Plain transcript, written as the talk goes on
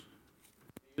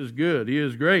is good. He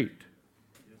is great.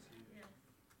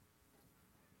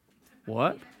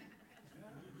 What?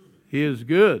 He is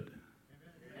good.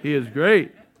 He is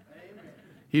great.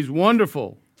 He's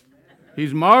wonderful.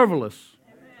 He's marvelous.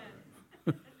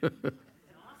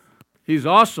 He's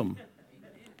awesome.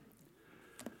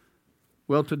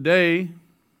 Well, today,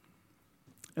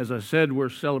 as I said, we're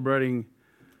celebrating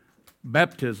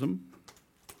baptism.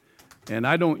 And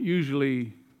I don't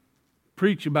usually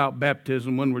preach about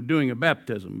baptism when we're doing a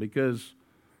baptism because,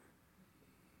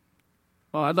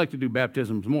 well, I'd like to do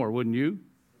baptisms more, wouldn't you?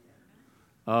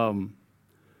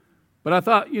 But I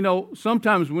thought,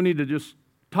 sometimes we need to just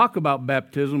talk about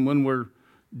baptism when we're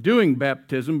doing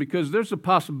baptism because there's a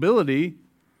possibility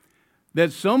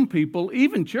that some people,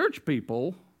 even church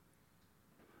people,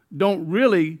 don't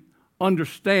really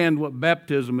understand what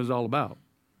baptism is all about.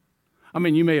 I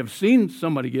mean, you may have seen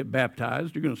somebody get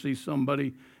baptized. You're going to see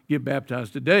somebody get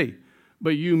baptized today.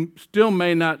 But you still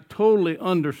may not totally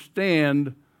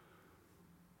understand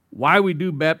why we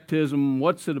do baptism,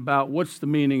 what's it about, what's the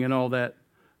meaning, and all that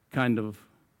kind of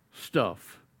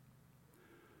stuff.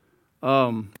 So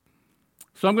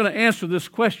I'm going to answer this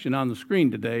question on the screen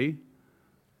today.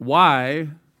 Why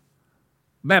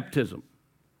baptism?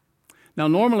 Now,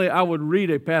 normally I would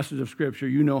read a passage of Scripture.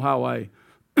 You know how I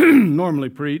normally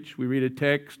preach. We read a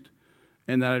text,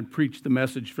 and then I'd preach the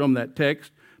message from that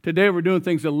text. Today we're doing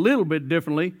things a little bit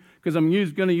differently because I'm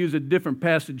going to use a different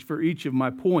passage for each of my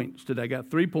points today. I got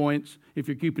 3 points if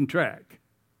you're keeping track.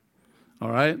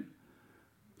 All right?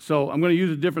 So I'm going to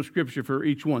use a different scripture for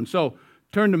each one. So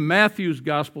turn to Matthew's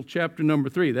Gospel, chapter number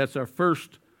 3. That's our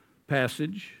first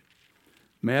passage.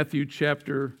 Matthew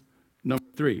chapter number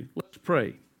 3. Let's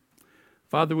pray.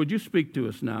 Father, would you speak to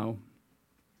us now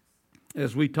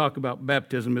as we talk about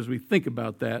baptism, as we think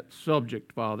about that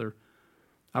subject, Father?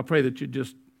 I pray that you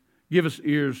just give us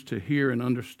ears to hear and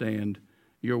understand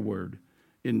your word.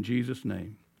 In Jesus'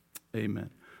 name, amen.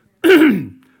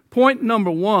 Point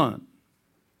number 1,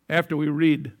 after we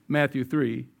read Matthew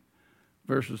 3,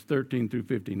 verses 13 through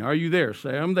 15. Are you there?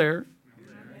 Say, I'm there.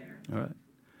 All right.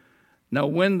 Now,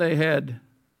 when they had,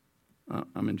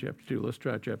 I'm in chapter 2. Let's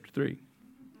try chapter 3.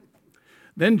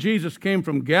 Then Jesus came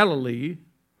from Galilee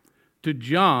to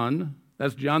John,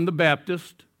 that's John the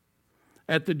Baptist,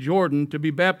 at the Jordan to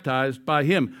be baptized by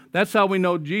him. That's how we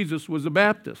know Jesus was a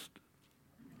Baptist.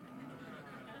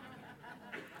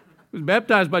 He was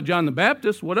baptized by John the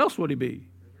Baptist. What else would he be?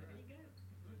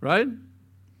 Right?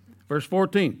 Verse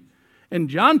 14. And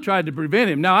John tried to prevent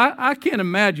him. Now, I can't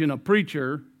imagine a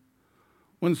preacher,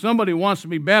 when somebody wants to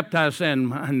be baptized, saying,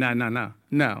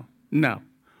 no.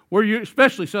 We're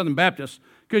especially Southern Baptists,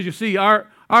 because you see, our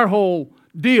whole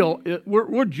deal,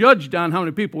 we're judged on how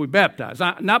many people we baptize.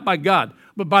 Not by God,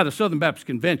 but by the Southern Baptist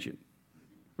Convention.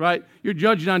 Right? You're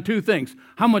judged on 2 things.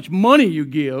 How much money you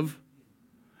give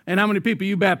and how many people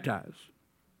you baptize.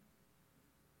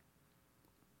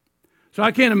 So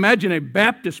I can't imagine a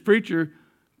Baptist preacher,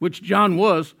 which John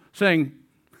was, saying,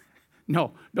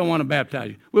 no, don't want to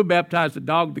baptize you. We'll baptize the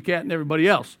dog, the cat, and everybody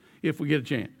else if we get a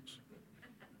chance.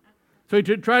 So he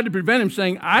tried to prevent him,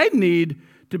 saying, I need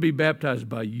to be baptized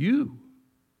by you.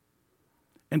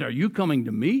 And are you coming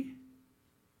to me?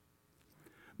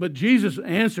 But Jesus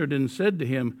answered and said to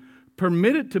him,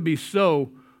 permit it to be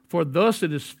so, for thus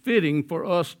it is fitting for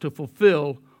us to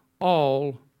fulfill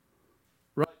all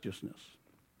righteousness.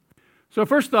 So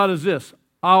first thought is this,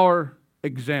 our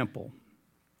example.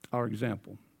 Our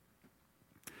example.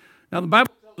 Now the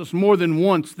Bible tells us more than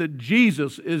once that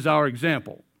Jesus is our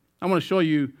example. I want to show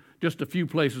you just a few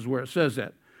places where it says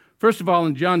that. First of all,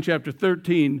 in John chapter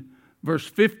 13, verse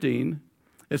 15,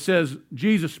 it says,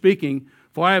 Jesus speaking,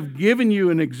 for I have given you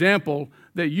an example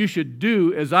that you should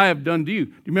do as I have done to you.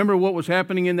 Do you remember what was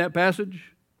happening in that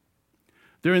passage?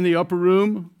 They're in the upper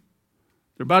room.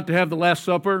 They're about to have the Last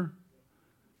Supper.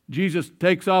 Jesus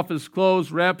takes off his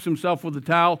clothes, wraps himself with a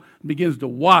towel, and begins to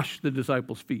wash the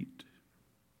disciples' feet.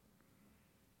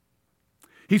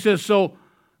 He says, so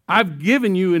I've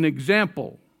given you an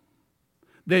example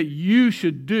that you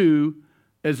should do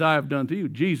as I have done to you.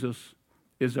 Jesus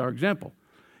is our example.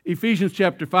 Ephesians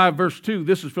chapter 5, verse 2,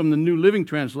 this is from the New Living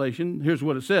Translation. Here's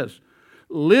what it says.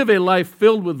 Live a life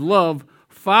filled with love,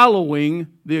 following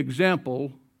the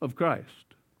example of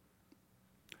Christ.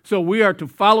 So we are to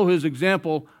follow his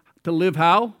example to live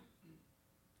how?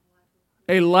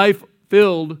 A life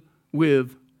filled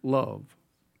with love.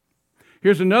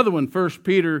 Here's another one, 1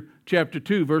 Peter chapter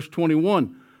 2, verse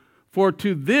 21. For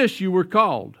to this you were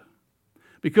called,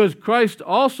 because Christ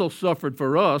also suffered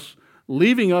for us,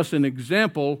 leaving us an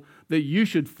example that you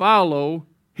should follow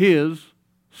his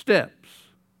steps.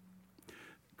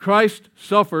 Christ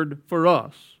suffered for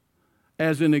us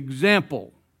as an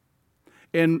example.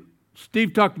 And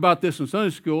Steve talked about this in Sunday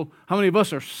school. How many of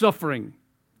us are suffering?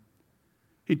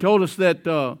 He told us that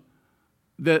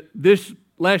that this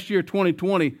last year,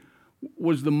 2020,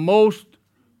 was the most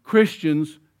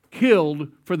Christians killed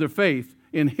for their faith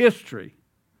in history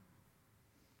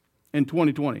in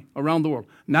 2020 around the world.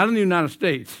 Not in the United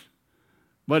States,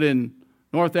 but in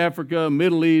North Africa,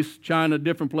 Middle East, China,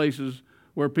 different places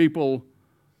where people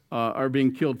are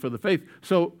being killed for the faith.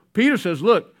 So Peter says,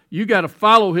 look, you got to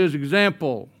follow his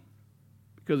example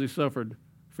because he suffered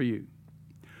for you.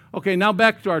 Okay, now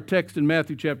back to our text in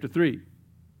Matthew chapter 3.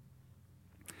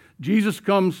 Jesus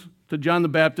comes to John the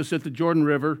Baptist at the Jordan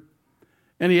River,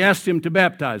 and he asks him to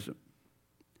baptize him.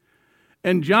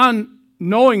 And John,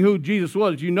 knowing who Jesus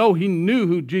was, you know he knew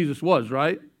who Jesus was,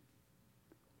 right?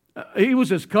 He was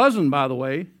his cousin, by the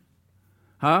way.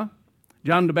 Huh?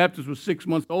 John the Baptist was 6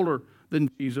 months older than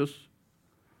Jesus.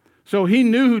 So he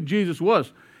knew who Jesus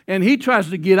was. And he tries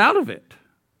to get out of it.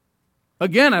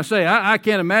 Again, I say, I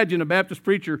can't imagine a Baptist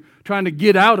preacher trying to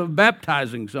get out of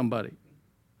baptizing somebody.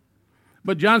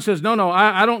 But John says, no,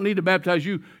 I don't need to baptize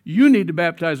you. You need to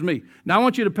baptize me. Now, I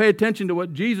want you to pay attention to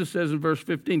what Jesus says in verse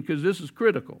 15, because this is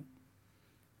critical.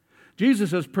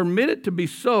 Jesus says, permit it to be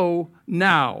so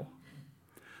now,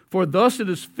 for thus it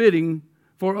is fitting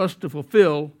for us to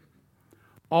fulfill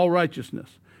all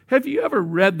righteousness. Have you ever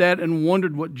read that and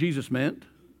wondered what Jesus meant?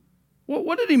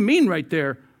 What did he mean right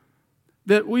there?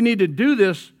 That we need to do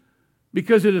this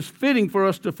because it is fitting for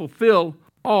us to fulfill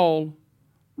all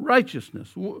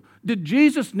righteousness. Did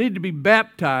Jesus need to be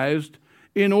baptized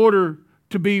in order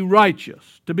to be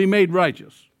righteous, to be made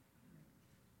righteous?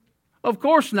 Of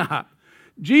course not.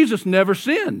 Jesus never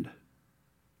sinned.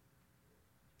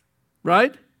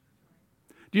 Right?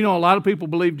 Do you know a lot of people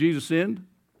believe Jesus sinned?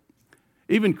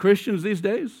 Even Christians these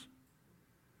days.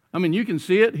 I mean, you can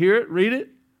see it, hear it, read it.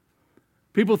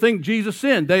 People think Jesus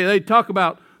sinned. They talk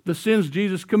about the sins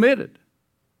Jesus committed.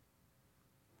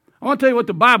 I want to tell you what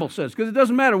the Bible says, because it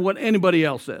doesn't matter what anybody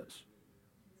else says.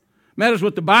 It matters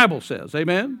what the Bible says.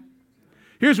 Amen?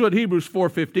 Here's what Hebrews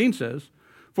 4:15 says.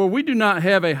 For we do not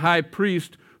have a high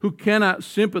priest who cannot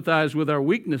sympathize with our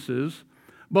weaknesses,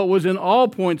 but was in all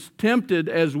points tempted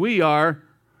as we are,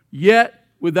 yet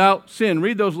without sin.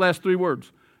 Read those last three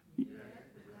words.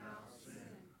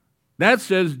 That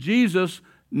says Jesus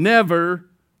never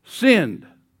sinned.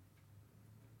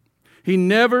 He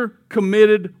never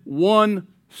committed one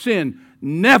sin.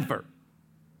 Never.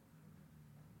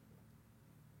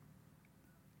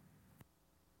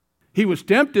 He was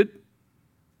tempted.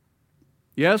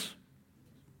 Yes?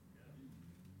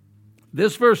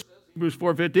 This verse, Hebrews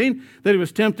 4:15, that he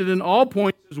was tempted in all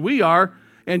points as we are,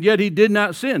 and yet he did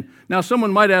not sin. Now,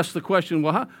 someone might ask the question,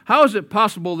 well, how is it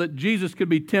possible that Jesus could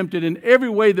be tempted in every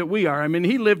way that we are? I mean,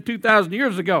 he lived 2,000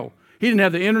 years ago. He didn't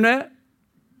have the internet.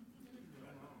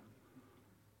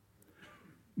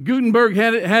 Gutenberg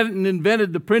hadn't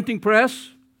invented the printing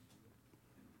press.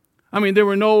 I mean, there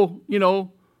were no,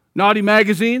 naughty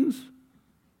magazines.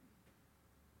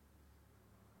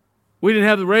 We didn't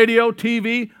have the radio,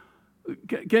 TV.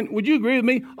 Would you agree with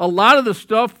me? A lot of the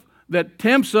stuff that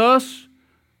tempts us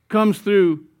comes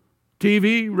through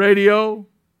TV, radio,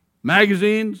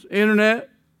 magazines, internet.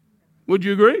 Would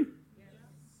you agree? Yes.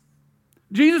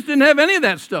 Jesus didn't have any of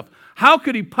that stuff. How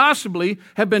could he possibly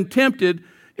have been tempted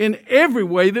in every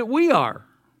way that we are?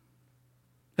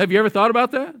 Have you ever thought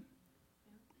about that?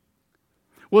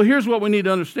 Well, here's what we need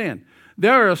to understand.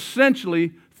 There are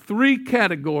essentially three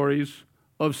categories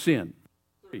of sin.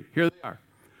 Here they are.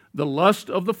 The lust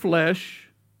of the flesh,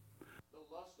 the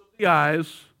lust of the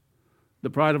eyes, the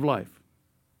pride of life.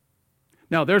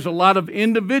 Now, there's a lot of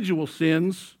individual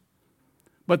sins,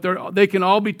 but they can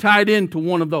all be tied into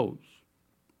one of those.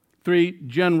 Three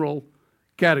general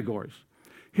categories.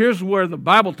 Here's where the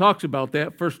Bible talks about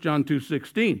that, 1 John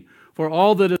 2:16. For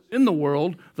all that is in the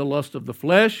world, the lust of the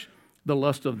flesh, the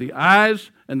lust of the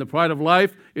eyes, and the pride of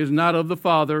life is not of the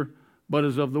Father, but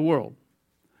is of the world.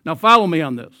 Now follow me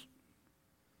on this.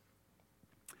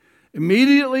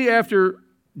 Immediately after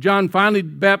John finally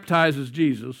baptizes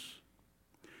Jesus,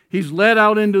 he's led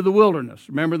out into the wilderness.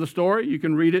 Remember the story? You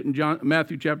can read it in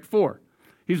Matthew chapter 4.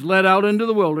 He's led out into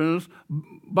the wilderness,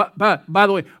 by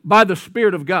the way, by the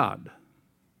Spirit of God.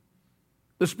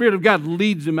 The Spirit of God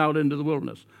leads him out into the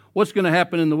wilderness. What's going to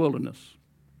happen in the wilderness?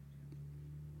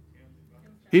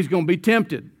 He's going to be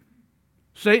tempted.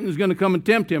 Satan's going to come and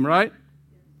tempt him, right?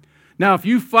 Now, if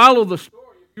you follow the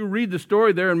story, if you read the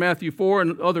story there in Matthew 4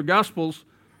 and other Gospels,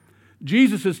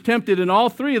 Jesus is tempted in all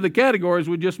three of the categories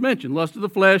we just mentioned. Lust of the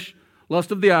flesh,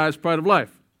 lust of the eyes, pride of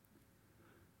life.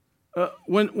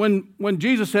 When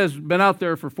Jesus has been out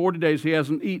there for 40 days, he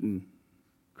hasn't eaten.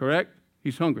 correct?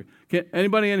 He's hungry.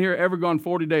 Anybody in here ever gone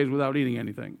 40 days without eating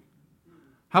anything?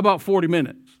 How about 40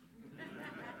 minutes?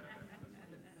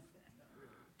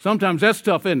 Sometimes that's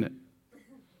tough, isn't it?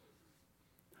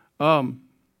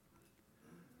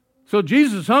 So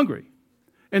Jesus is hungry.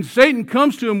 And Satan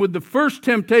comes to him with the first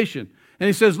temptation. And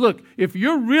he says, look, if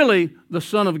you're really the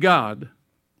Son of God,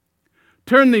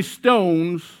 turn these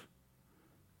stones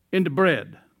into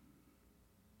bread.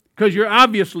 Because you're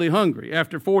obviously hungry.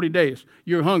 After 40 days,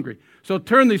 you're hungry. So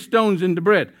turn these stones into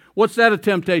bread. What's that a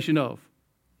temptation of?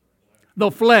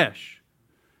 The flesh.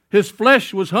 His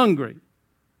flesh was hungry.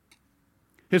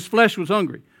 His flesh was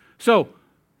hungry. So,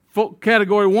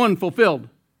 category 1 fulfilled.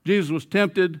 Jesus was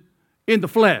tempted in the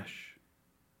flesh.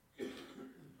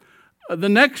 The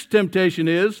next temptation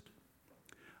is,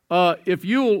 if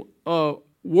you'll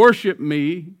worship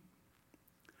me,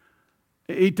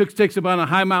 he takes him on a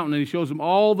high mountain and he shows him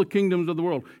all the kingdoms of the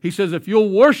world. He says, if you'll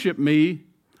worship me,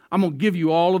 I'm going to give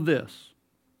you all of this.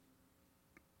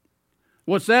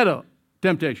 What's that a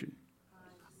temptation?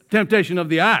 Temptation of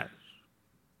the eyes.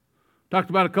 Talked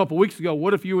about a couple weeks ago,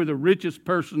 what if you were the richest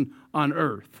person on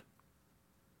earth?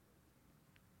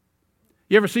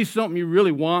 You ever see something you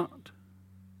really want?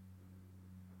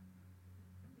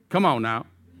 Come on now.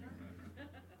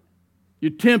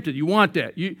 You're tempted. You want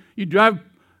that. You drive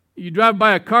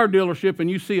by a car dealership and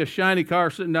you see a shiny car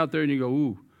sitting out there and you go,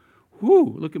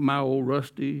 ooh, look at my old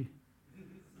rusty,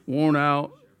 worn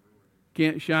out,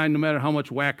 can't shine no matter how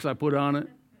much wax I put on it.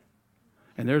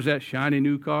 And there's that shiny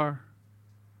new car.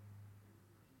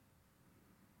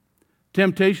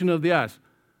 Temptation of the eyes.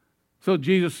 So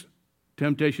Jesus,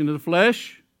 temptation of the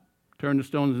flesh, turn the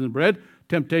stones into bread.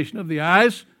 Temptation of the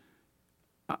eyes,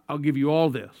 I'll give you all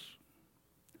this.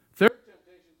 Third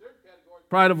category,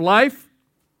 pride of life.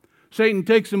 Satan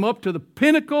takes him up to the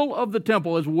pinnacle of the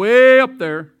temple. It's way up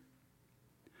there.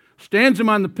 Stands him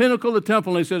on the pinnacle of the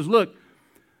temple and he says, look,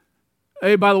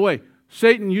 hey, by the way,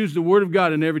 Satan used the word of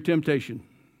God in every temptation.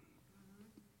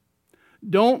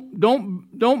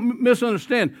 Don't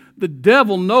misunderstand. The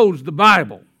devil knows the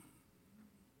Bible.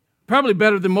 Probably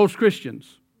better than most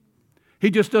Christians. He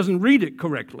just doesn't read it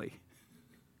correctly.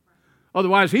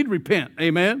 Otherwise, he'd repent.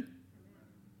 Amen?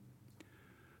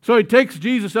 So he takes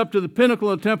Jesus up to the pinnacle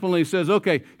of the temple and he says,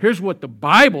 okay, here's what the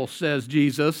Bible says,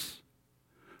 Jesus.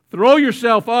 Throw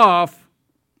yourself off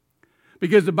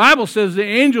because the Bible says the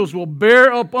angels will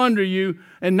bear up under you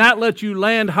and not let you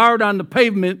land hard on the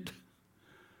pavement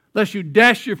lest you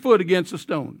dash your foot against a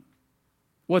stone.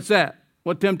 What's that?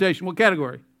 What temptation? What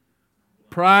category?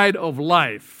 Pride of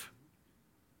life.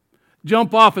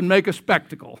 Jump off and make a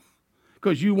spectacle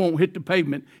because you won't hit the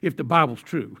pavement if the Bible's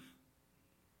true.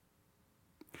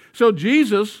 So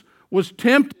Jesus was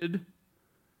tempted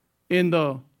in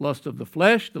the lust of the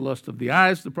flesh, the lust of the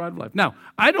eyes, the pride of life. Now,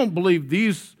 I don't believe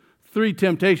these three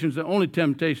temptations are the only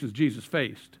temptations Jesus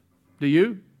faced. Do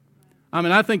you? I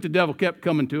mean, I think the devil kept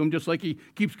coming to him just like he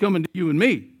keeps coming to you and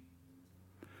me.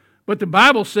 But the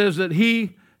Bible says that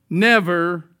he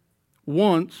never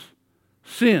once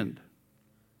sinned.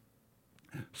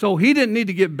 So he didn't need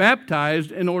to get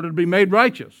baptized in order to be made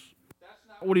righteous. That's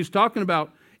not what he's talking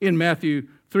about in Matthew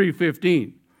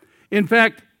 3:15. In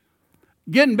fact,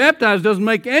 getting baptized doesn't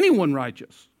make anyone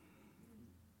righteous.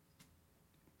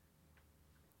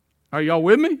 Are y'all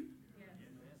with me? Yes.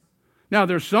 Now,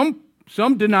 there's some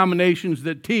denominations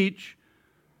that teach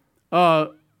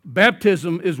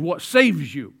baptism is what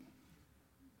saves you.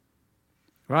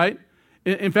 Right?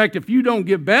 In fact, if you don't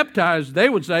get baptized, they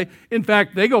would say, in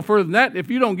fact, they go further than that, if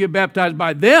you don't get baptized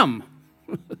by them,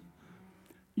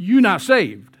 you're not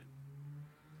saved.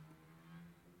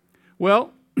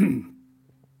 Well, do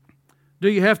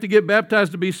you have to get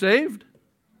baptized to be saved?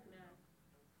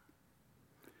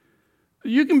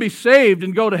 You can be saved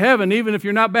and go to heaven even if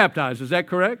you're not baptized. Is that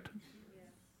correct?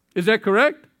 Is that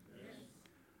correct?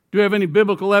 Do you have any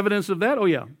biblical evidence of that? Oh,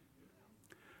 yeah.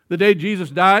 The day Jesus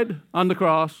died on the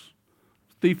cross,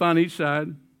 thief on each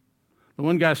side, the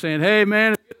one guy saying, hey,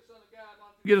 man,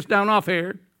 get us down off here.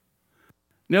 And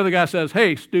the other guy says,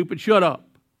 hey, stupid, shut up.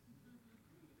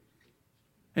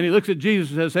 And he looks at Jesus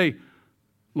and says, hey,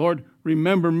 Lord,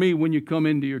 remember me when you come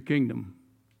into your kingdom.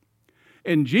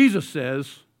 And Jesus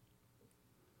says,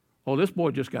 oh, this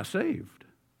boy just got saved.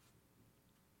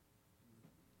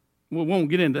 We won't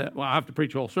get into that. Well, I have to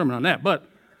preach a whole sermon on that. But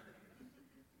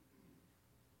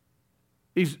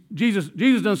Jesus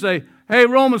doesn't say, hey,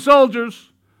 Roman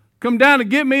soldiers, come down and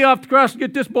get me off the cross and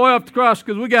get this boy off the cross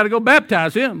because we got to go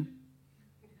baptize him.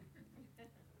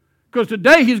 Because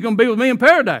today he's going to be with me in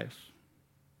paradise.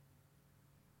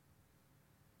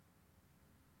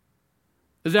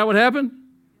 Is that what happened?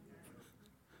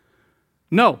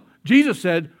 No. Jesus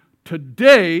said,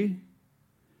 today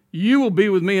you will be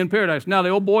with me in paradise. Now, the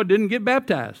old boy didn't get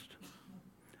baptized.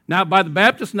 Not by the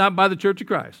Baptists, not by the Church of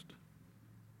Christ.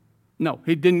 No,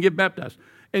 he didn't get baptized.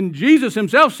 And Jesus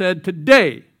himself said,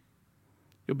 today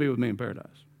you'll be with me in paradise.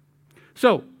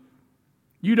 So,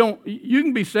 you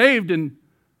can be saved and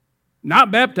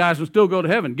not baptized and still go to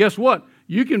heaven. Guess what?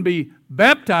 You can be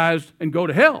baptized and go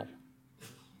to hell.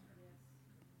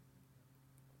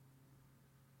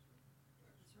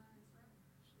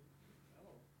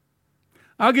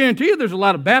 I'll guarantee you there's a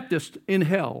lot of Baptists in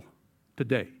hell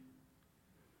today.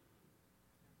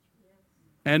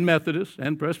 And Methodists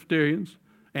and Presbyterians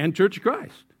and Church of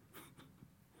Christ.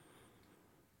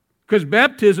 Because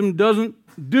baptism doesn't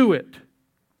do it.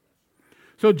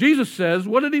 So Jesus says,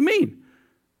 what did he mean?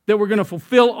 That we're going to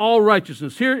fulfill all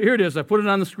righteousness. Here it is. I put it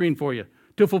on the screen for you.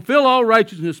 To fulfill all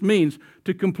righteousness means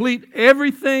to complete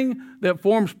everything that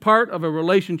forms part of a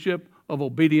relationship of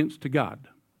obedience to God.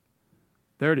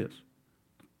 There it is.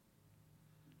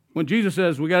 When Jesus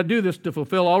says we got to do this to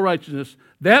fulfill all righteousness,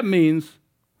 that means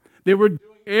that we're doing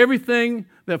everything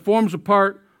that forms a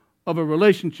part of a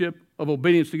relationship of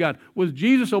obedience to God. Was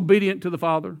Jesus obedient to the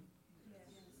Father?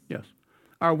 Yes.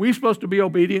 Are we supposed to be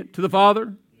obedient to the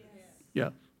Father?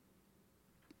 Yes.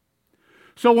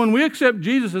 So when we accept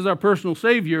Jesus as our personal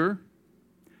Savior,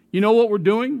 you know what we're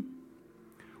doing?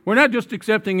 We're not just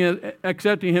accepting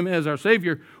Him as our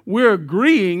Savior. We're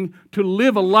agreeing to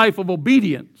live a life of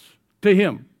obedience to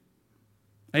Him.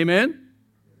 Amen?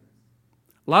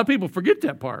 A lot of people forget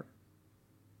that part.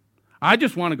 I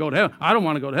just want to go to heaven. I don't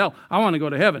want to go to hell. I want to go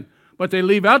to heaven. But they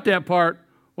leave out that part,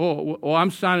 I'm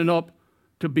signing up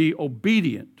to be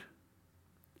obedient.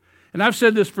 And I've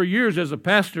said this for years as a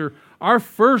pastor. Our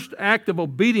first act of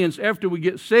obedience after we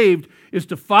get saved is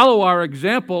to follow our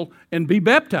example and be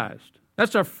baptized.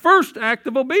 That's our first act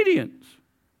of obedience,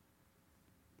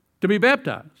 to be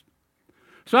baptized.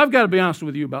 So I've got to be honest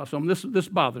with you about something. This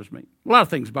bothers me. A lot of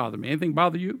things bother me. Anything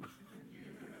bother you?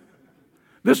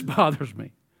 This bothers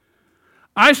me.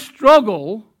 I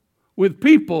struggle with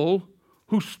people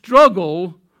who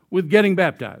struggle with getting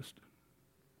baptized.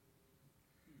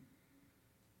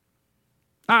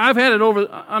 I've had it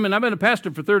I've been a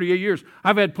pastor for 38 years.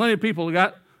 I've had plenty of people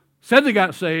who said they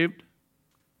got saved.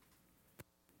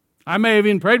 I may have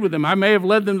even prayed with them. I may have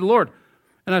led them to the Lord.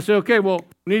 And I say, okay, well,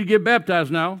 we need to get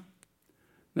baptized now.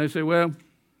 And they say, well,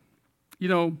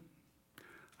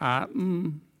 I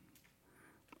don't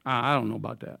know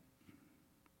about that.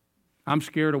 I'm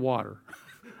scared of water.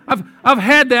 I've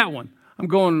had that one. I'm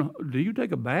going, do you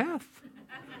take a bath?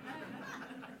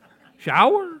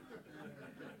 Shower?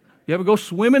 You ever go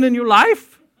swimming in your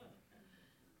life?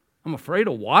 I'm afraid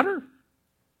of water?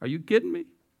 Are you kidding me?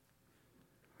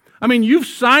 I mean, you've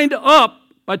signed up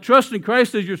by trusting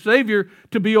Christ as your Savior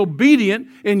to be obedient,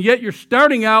 and yet you're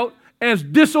starting out as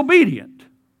disobedient.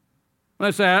 When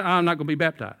I say, I'm not going to be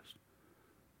baptized.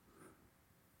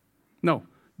 No,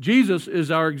 Jesus is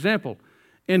our example.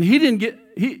 And he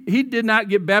did not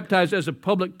get baptized as a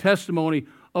public testimony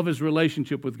of his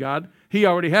relationship with God. He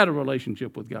already had a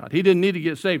relationship with God. He didn't need to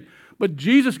get saved. But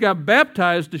Jesus got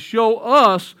baptized to show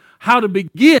us how to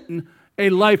begin a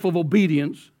life of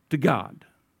obedience to God.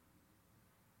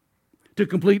 To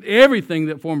complete everything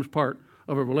that forms part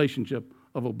of a relationship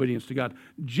of obedience to God.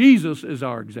 Jesus is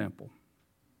our example.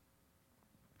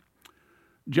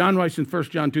 John writes in 1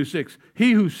 John 2:6,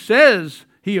 he who says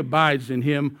he abides in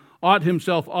him ought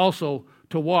himself also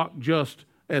to walk just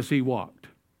as he walked.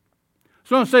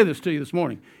 So I want to say this to you this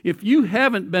morning. If you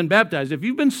haven't been baptized, if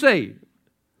you've been saved,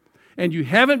 and you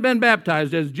haven't been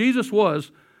baptized as Jesus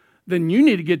was, then you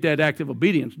need to get that act of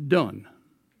obedience done.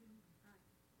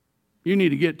 You need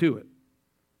to get to it.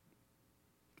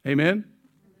 Amen?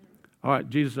 All right,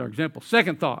 Jesus is our example.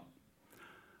 Second thought,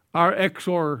 our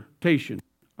exhortation.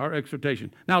 Our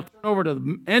exhortation. Now turn over to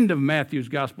the end of Matthew's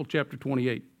Gospel, chapter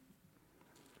 28.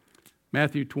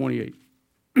 Matthew 28.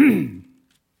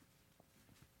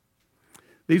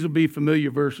 These will be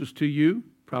familiar verses to you,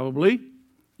 probably.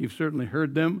 You've certainly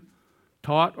heard them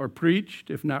taught or preached,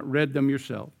 if not read them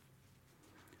yourself.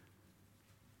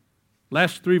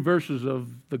 Last three verses of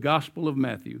the Gospel of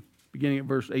Matthew, beginning at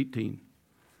verse 18.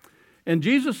 And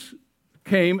Jesus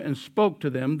came and spoke to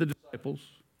them, the disciples.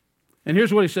 And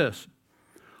here's what he says.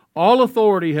 All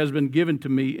authority has been given to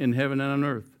me in heaven and on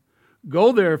earth.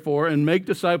 Go therefore and make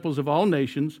disciples of all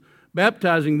nations,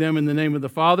 baptizing them in the name of the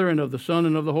Father and of the Son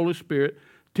and of the Holy Spirit,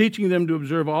 teaching them to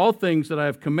observe all things that I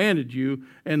have commanded you,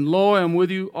 and lo, I am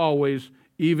with you always,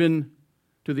 even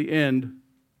to the end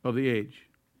of the age.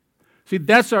 See,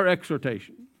 that's our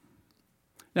exhortation.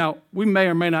 Now, we may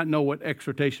or may not know what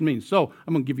exhortation means, so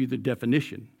I'm going to give you the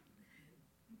definition.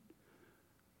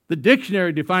 The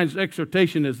dictionary defines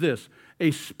exhortation as this: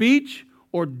 a speech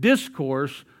or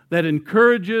discourse that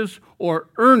encourages or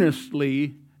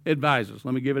earnestly advises.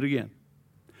 Let me give it again.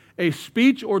 A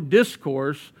speech or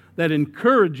discourse that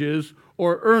encourages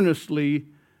or earnestly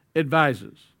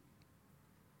advises.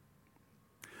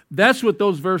 That's what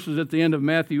those verses at the end of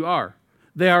Matthew are.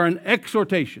 They are an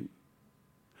exhortation.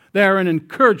 They are an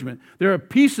encouragement. They're a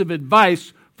piece of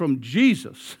advice from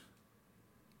Jesus.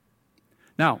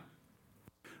 Now,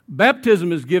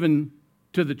 baptism is given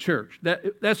to the church.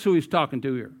 That's who he's talking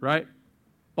to here, right?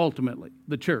 Ultimately,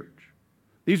 the church.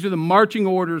 These are the marching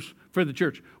orders for the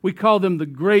church. We call them the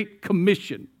Great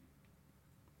Commission.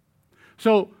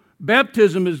 So,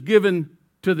 baptism is given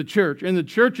to the church, and the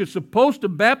church is supposed to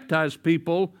baptize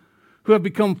people who have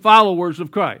become followers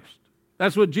of Christ.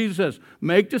 That's what Jesus says.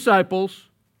 Make disciples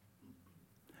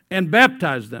and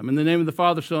baptize them in the name of the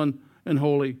Father, Son, and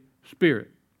Holy Spirit.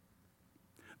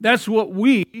 That's what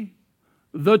we,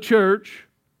 the church,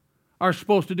 are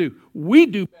supposed to do. We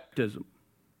do baptism.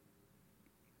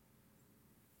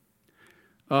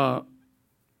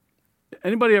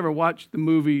 Anybody ever watched the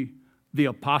movie The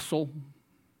Apostle?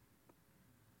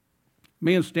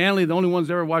 Me and Stanley, the only ones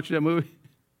that ever watched that movie.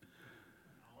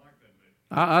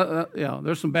 I like that movie. Yeah,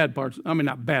 there's some bad parts. I mean,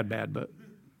 not bad, but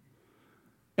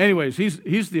anyways,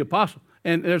 he's the apostle.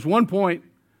 And there's one point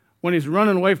when he's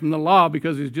running away from the law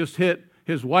because he's just hit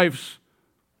his wife's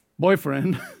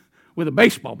boyfriend with a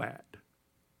baseball bat.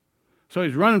 So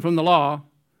he's running from the law.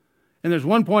 And there's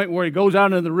one point where he goes out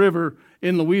into the river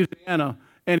in Louisiana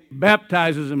and he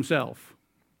baptizes himself.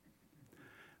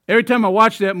 Every time I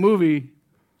watch that movie,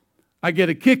 I get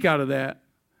a kick out of that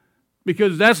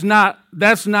because that's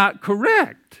not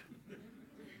correct.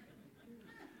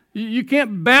 You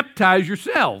can't baptize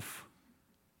yourself.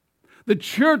 The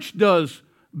church does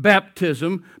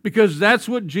baptism because that's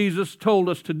what Jesus told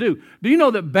us to do. Do you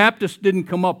know that Baptists didn't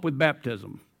come up with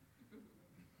baptism?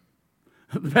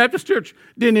 The Baptist Church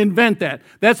didn't invent that.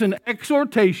 That's an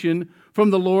exhortation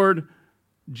from the Lord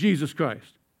Jesus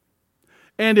Christ.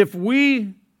 And if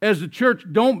we, as the church,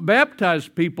 don't baptize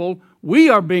people, we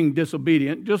are being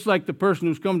disobedient, just like the person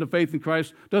who's come to faith in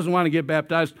Christ doesn't want to get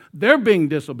baptized. They're being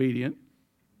disobedient.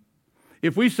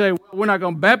 If we say, well, we're not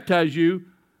going to baptize you,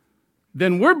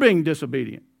 then we're being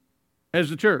disobedient as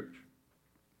the church.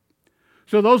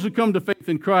 So those who come to faith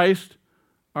in Christ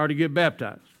are to get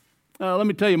baptized. Let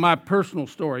me tell you my personal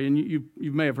story, and you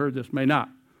may have heard this, may not.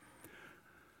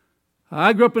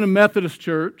 I grew up in a Methodist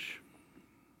church,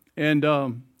 and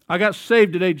I got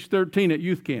saved at age 13 at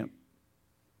youth camp.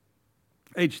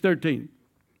 Age 13.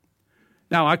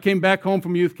 Now, I came back home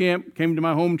from youth camp, came to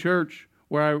my home church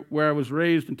where I was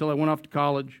raised until I went off to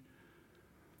college.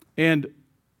 And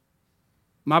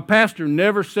my pastor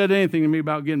never said anything to me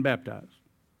about getting baptized.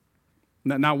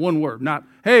 Not one word. Not,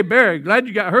 hey, Barry,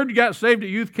 heard you got saved at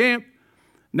youth camp.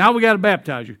 Now we got to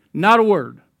baptize you. Not a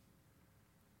word.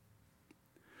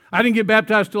 I didn't get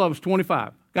baptized till I was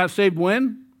 25. Got saved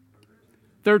when?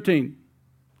 13.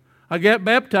 I got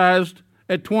baptized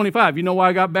at 25. You know why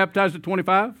I got baptized at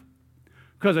 25?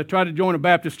 Because I tried to join a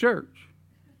Baptist church.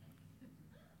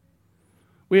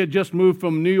 We had just moved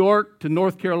from New York to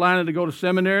North Carolina to go to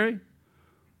seminary.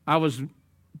 I was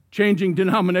changing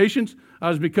denominations. I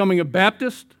was becoming a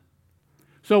Baptist.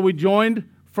 So we joined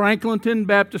Franklinton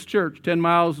Baptist Church, 10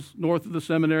 miles north of the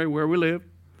seminary where we live.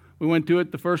 We went to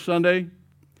it the first Sunday.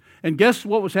 And guess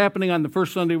what was happening on the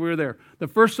first Sunday we were there? The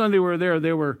first Sunday we were there,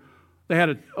 they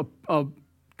had a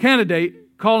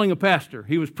candidate calling a pastor.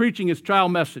 He was preaching his trial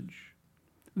message.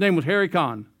 His name was Harry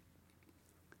Kahn.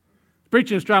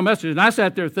 Preaching his trial message. And I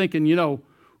sat there thinking,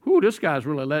 this guy's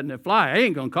really letting it fly. I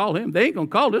ain't going to call him. They ain't going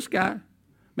to call this guy.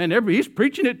 Man, he's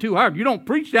preaching it too hard. You don't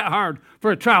preach that hard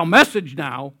for a trial message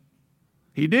now.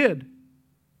 He did.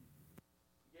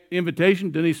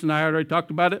 Invitation, Denise and I already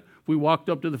talked about it. We walked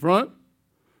up to the front,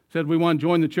 said we want to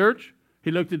join the church.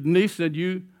 He looked at Denise, said,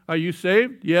 are you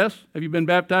saved? Yes. Have you been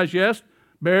baptized? Yes.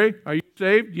 Barry, are you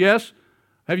saved? Yes.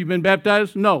 Have you been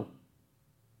baptized? No.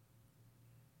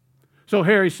 So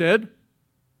Harry said,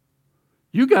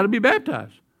 you got to be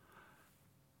baptized.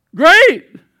 Great.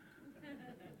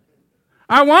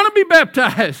 I want to be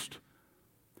baptized.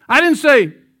 I didn't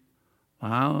say,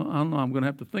 I don't know, I'm going to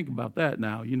have to think about that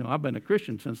now. I've been a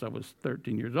Christian since I was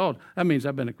 13 years old. That means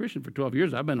I've been a Christian for 12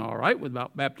 years. I've been all right with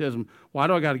baptism. Why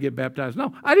do I got to get baptized?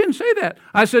 No, I didn't say that.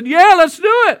 I said, yeah, let's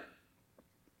do it.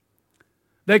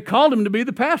 They called him to be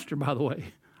the pastor, by the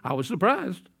way. I was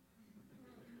surprised.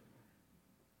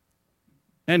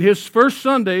 And his first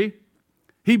Sunday,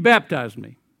 he baptized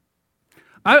me.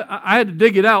 I had to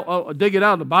dig it out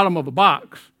of the bottom of a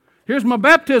box. Here's my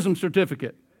baptism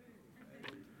certificate.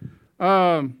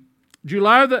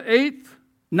 July the 8th,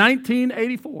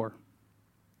 1984.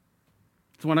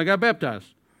 That's when I got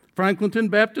baptized. Franklinton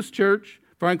Baptist Church,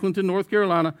 Franklinton, North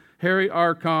Carolina. Harry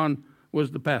R. Kahn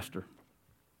was the pastor.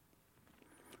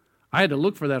 I had to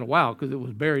look for that a while because it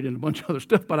was buried in a bunch of other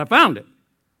stuff, but I found it.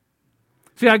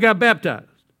 See, I got baptized.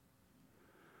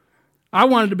 I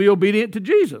wanted to be obedient to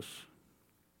Jesus.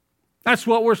 That's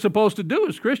what we're supposed to do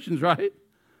as Christians, right?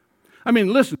 I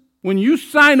mean, listen, when you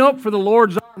sign up for the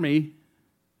Lord's army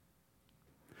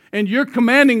and your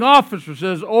commanding officer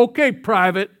says, okay,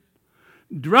 private,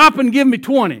 drop and give me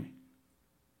 20.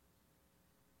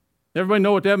 Everybody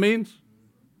know what that means?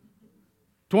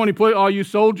 20, all you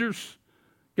soldiers,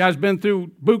 guys been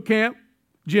through boot camp.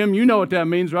 Jim, you know what that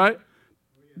means, right?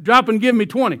 Drop and give me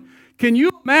 20. Can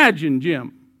you imagine,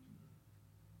 Jim,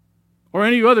 or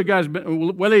any other guys,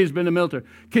 whether he's been in the military,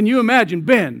 can you imagine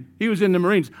Ben? He was in the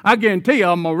Marines. I guarantee you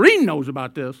a Marine knows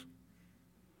about this.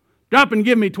 Drop and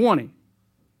give me 20.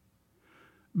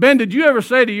 Ben, did you ever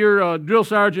say to your drill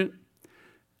sergeant,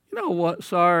 you know what,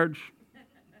 Sarge?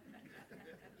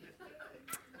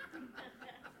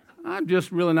 I'm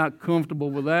just really not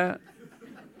comfortable with that.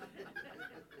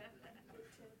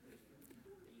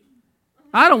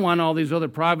 I don't want all these other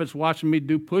privates watching me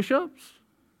do push-ups.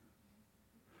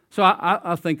 So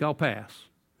I think I'll pass.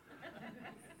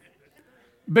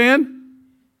 Ben,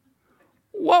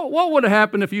 what would have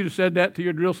happened if you'd have said that to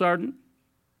your drill sergeant?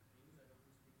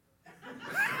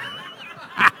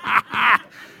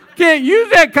 Can't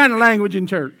use that kind of language in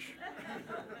church.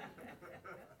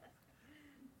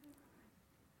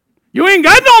 You ain't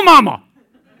got no mama.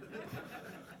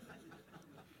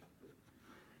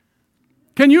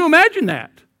 Can you imagine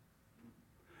that?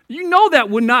 You know that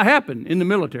would not happen in the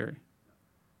military.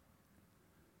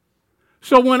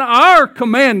 So when our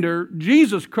commander,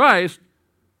 Jesus Christ,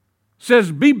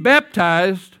 says, be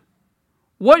baptized,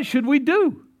 what should we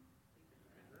do?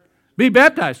 Be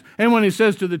baptized. And when he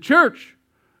says to the church,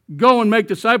 go and make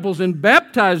disciples and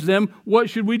baptize them, what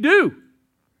should we do?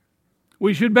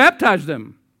 We should baptize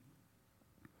them.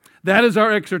 That is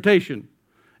our exhortation.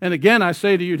 And again, I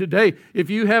say to you today, if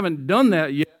you haven't done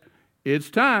that yet, it's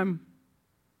time.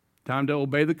 Time to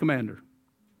obey the commander.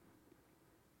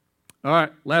 All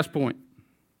right, last point.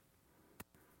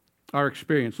 Our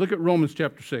experience. Look at Romans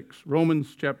chapter 6.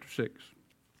 Romans chapter 6.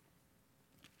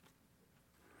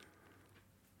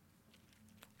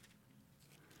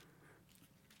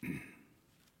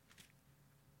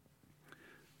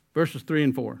 Verses 3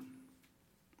 and 4.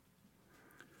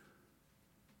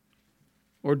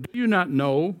 Or do you not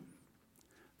know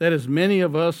that as many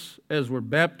of us as were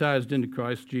baptized into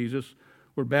Christ Jesus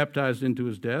were baptized into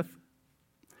his death?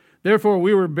 Therefore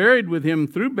we were buried with him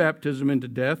through baptism into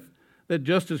death, that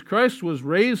just as Christ was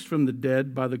raised from the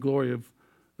dead by the glory of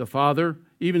the Father,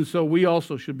 even so we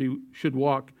also should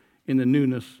walk in the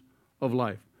newness of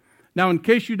life. Now, in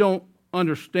case you don't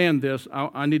understand this,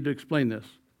 I need to explain this.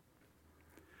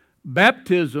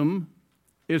 Baptism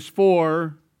is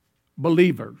for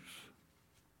believers.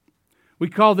 We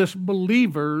call this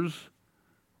believers'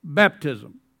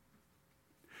 baptism.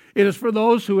 It is for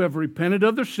those who have repented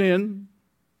of their sin,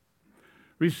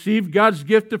 received God's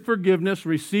gift of forgiveness,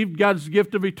 received God's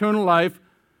gift of eternal life,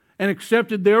 and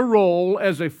accepted their role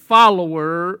as a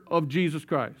follower of Jesus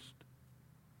Christ.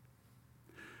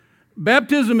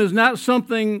 Baptism is not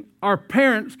something our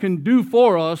parents can do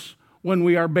for us when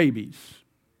we are babies.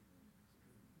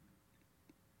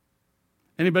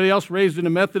 Anybody else raised in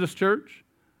a Methodist church?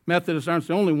 Methodists aren't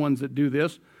the only ones that do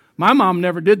this. My mom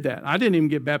never did that. I didn't even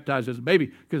get baptized as a baby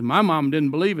because my mom didn't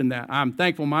believe in that. I'm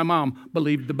thankful my mom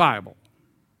believed the Bible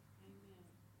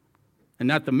and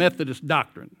not the Methodist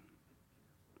doctrine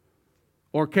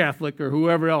or Catholic or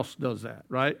whoever else does that,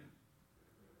 right?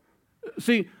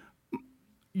 See,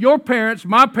 your parents,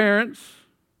 my parents,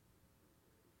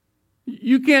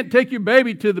 you can't take your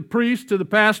baby to the priest, to the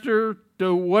pastor,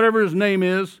 to whatever his name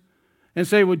is, and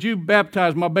say, would you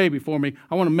baptize my baby for me?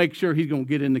 I want to make sure he's going to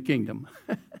get in the kingdom.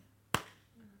 That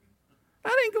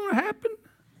ain't going to happen.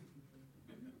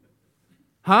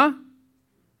 Huh?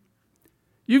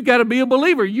 You've got to be a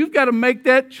believer. You've got to make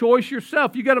that choice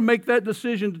yourself. You've got to make that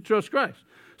decision to trust Christ.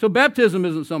 So baptism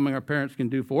isn't something our parents can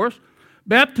do for us.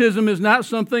 Baptism is not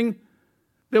something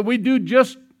that we do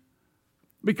just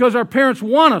because our parents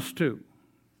want us to.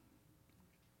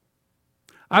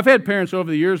 I've had parents over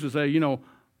the years that say, you know,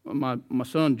 my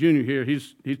son Junior here,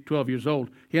 he's 12 years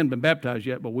old. He hasn't been baptized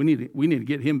yet, but we need to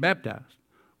get him baptized.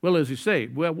 Well, is he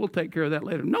saved? Well, we'll take care of that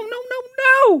later.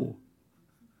 No.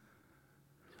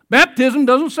 Baptism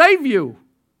doesn't save you.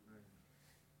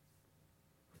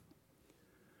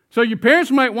 So your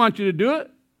parents might want you to do it,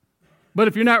 But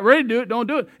if you're not ready to do it, don't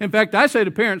do it. In fact, I say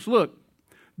to parents, look,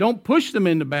 don't push them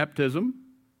into baptism.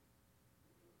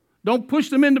 Don't push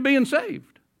them into being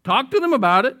saved. Talk to them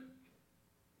about it.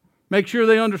 Make sure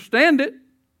they understand it.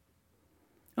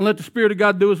 And let the Spirit of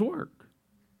God do His work.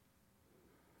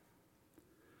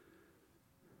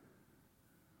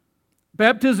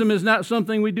 Baptism is not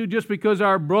something we do just because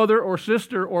our brother or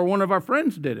sister or one of our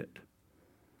friends did it.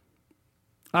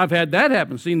 I've had that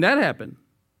happen, seen that happen.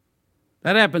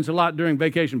 That happens a lot during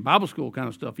vacation Bible school kind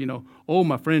of stuff. You know, oh,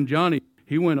 my friend Johnny,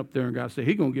 he went up there and got saved.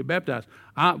 He's going to get baptized.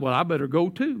 I better go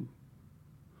too.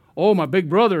 Oh, my big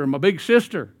brother and my big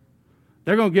sister,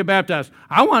 they're going to get baptized.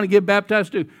 I want to get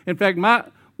baptized too. In fact,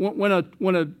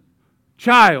 when a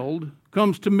child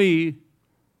comes to me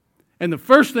and the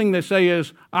first thing they say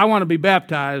is, I want to be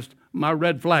baptized, my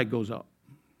red flag goes up.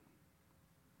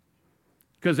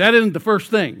 Because that isn't the first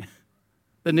thing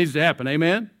that needs to happen.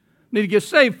 Amen? Need to get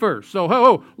saved first.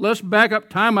 So, let's back up.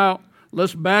 Time out.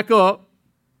 Let's back up.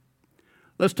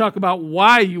 Let's talk about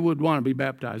why you would want to be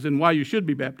baptized and why you should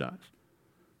be baptized.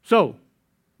 So,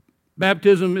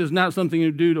 baptism is not something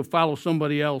you do to follow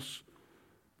somebody else,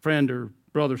 friend or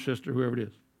brother, sister, whoever it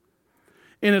is.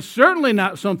 And it's certainly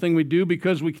not something we do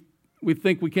because we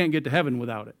think we can't get to heaven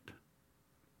without it.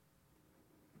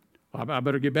 I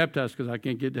better get baptized because I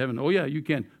can't get to heaven. Oh, yeah, you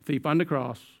can. Thief on the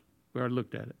cross. We already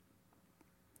looked at it.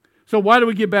 So why do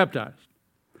we get baptized?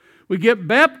 We get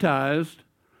baptized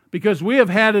because we have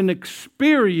had an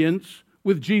experience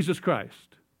with Jesus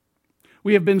Christ.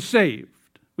 We have been saved.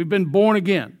 We've been born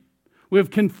again. We have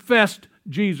confessed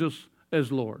Jesus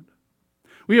as Lord.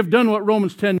 We have done what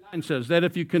Romans 10:9 says, that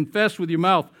if you confess with your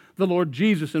mouth the Lord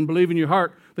Jesus and believe in your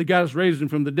heart that God has raised him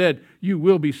from the dead, you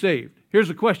will be saved. Here's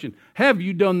the question. Have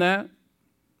you done that?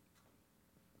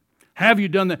 Have you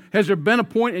done that? Has there been a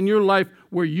point in your life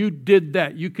where you did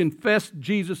that? You confessed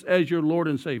Jesus as your Lord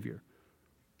and Savior.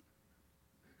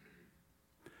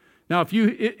 Now, if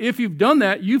you've done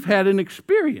that, you've had an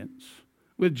experience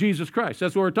with Jesus Christ.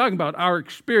 That's what we're talking about, our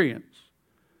experience.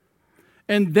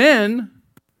 And then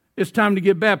it's time to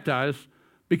get baptized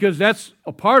because that's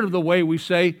a part of the way we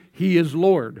say He is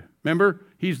Lord. Remember,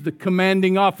 He's the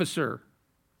commanding officer.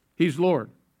 He's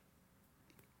Lord.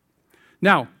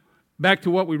 Now, back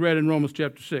to what we read in Romans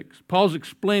chapter 6. Paul's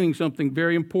explaining something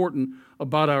very important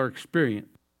about our experience.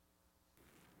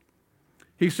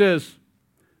 He says,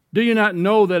 do you not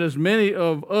know that as many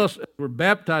of us as were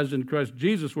baptized into Christ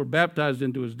Jesus were baptized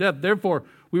into His death? Therefore,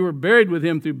 we were buried with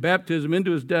Him through baptism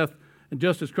into His death, and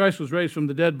just as Christ was raised from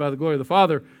the dead by the glory of the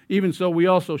Father, even so we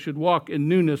also should walk in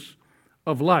newness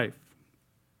of life.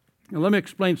 Now let me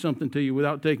explain something to you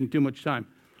without taking too much time.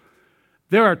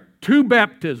 There are two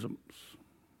baptisms.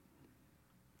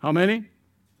 How many?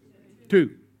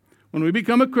 Two. When we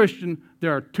become a Christian,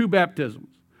 there are two baptisms.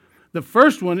 The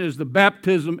first one is the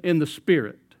baptism in the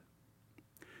Spirit.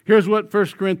 Here's what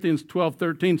 1 Corinthians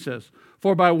 12:13 says.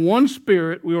 For by one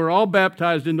Spirit we were all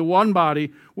baptized into one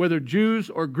body, whether Jews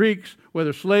or Greeks,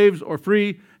 whether slaves or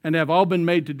free, and have all been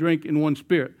made to drink in one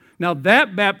Spirit. Now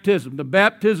that baptism, the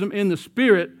baptism in the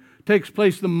Spirit, takes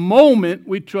place the moment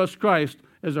we trust Christ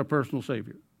as our personal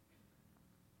Savior.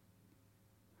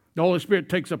 The Holy Spirit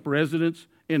takes up residence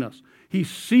in us. He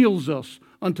seals us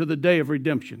unto the day of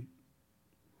redemption.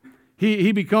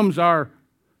 He becomes not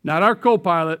our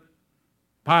co-pilot,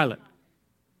 pilot.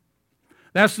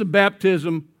 That's the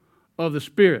baptism of the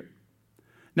Spirit.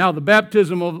 Now, the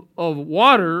baptism of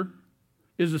water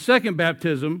is the second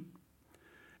baptism,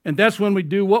 and that's when we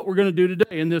do what we're going to do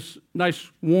today in this nice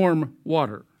warm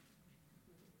water.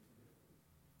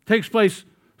 It takes place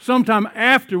sometime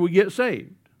after we get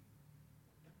saved.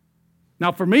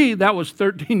 Now, for me, that was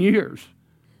 13 years.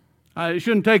 It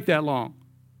shouldn't take that long.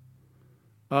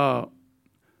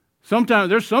 Sometimes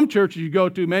there's some churches you go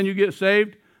to, man, you get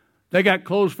saved, they got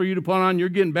clothes for you to put on, you're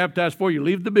getting baptized before you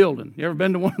leave the building. You ever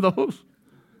been to one of those?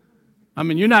 I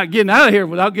mean, you're not getting out of here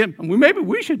without getting, maybe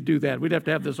we should do that. We'd have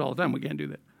to have this all the time. We can't do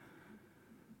that.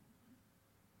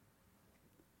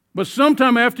 But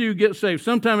sometime after you get saved,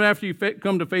 sometime after you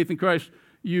come to faith in Christ,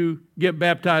 you get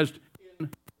baptized in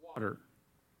water.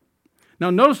 Now,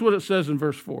 notice what it says in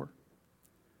verse 4.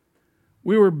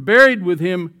 We were buried with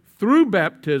Him through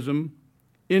baptism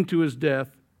into His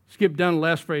death. Skip down the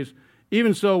last phrase.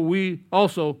 Even so, we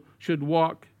also should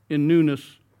walk in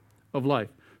newness of life.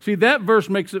 See, that verse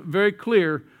makes it very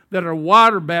clear that our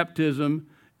water baptism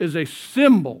is a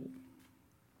symbol.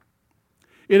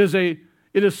 It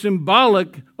is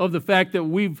symbolic of the fact that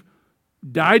we've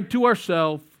died to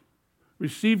ourselves,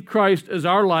 received Christ as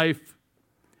our life,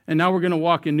 and now we're going to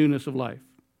walk in newness of life.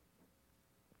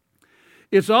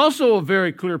 It's also a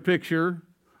very clear picture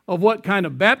of what kind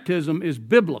of baptism is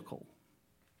biblical.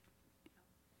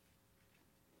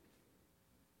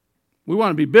 We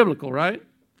want to be biblical, right?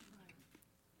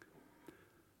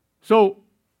 So,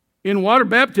 in water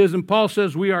baptism, Paul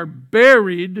says we are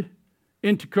buried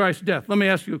into Christ's death. Let me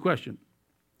ask you a question.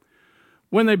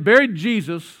 When they buried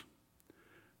Jesus,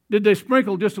 did they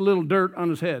sprinkle just a little dirt on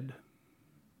his head?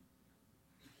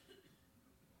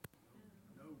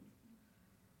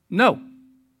 No.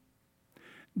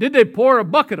 Did they pour a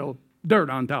bucket of dirt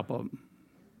on top of him?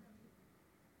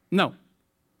 No.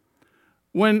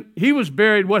 When he was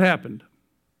buried, what happened?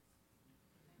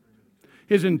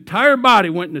 His entire body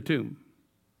went in the tomb.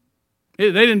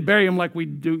 They didn't bury him like we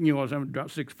do, I was having to drop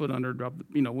 6 foot under, but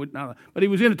he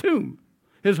was in a tomb.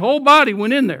 His whole body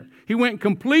went in there. He went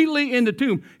completely in the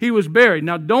tomb. He was buried.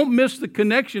 Now, don't miss the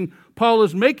connection Paul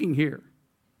is making here.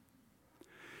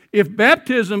 If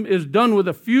baptism is done with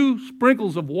a few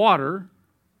sprinkles of water,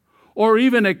 or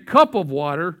even a cup of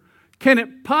water, can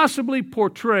it possibly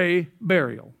portray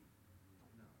burial?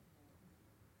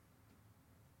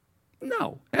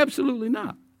 No, absolutely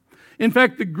not. In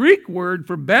fact, the Greek word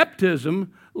for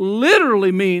baptism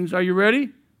literally means, are you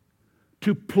ready?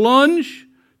 To plunge,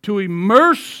 to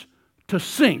immerse, to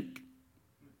sink.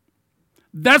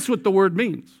 That's what the word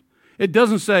means. It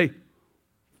doesn't say,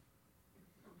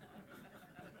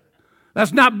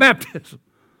 that's not baptism.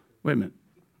 Wait a minute.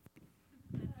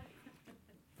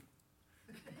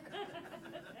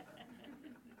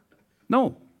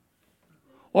 No.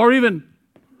 Or even,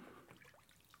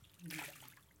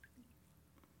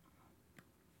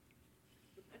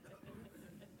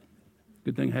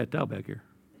 good thing I had a towel back here.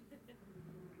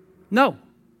 No.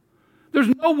 There's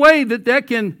no way that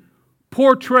can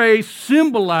portray,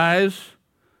 symbolize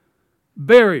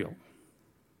burial.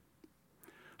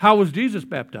 How was Jesus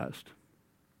baptized?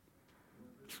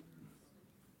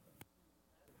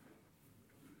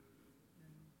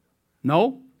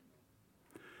 No.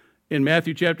 In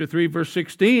Matthew chapter 3, verse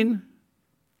 16,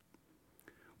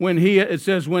 it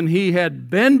says, when he had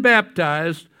been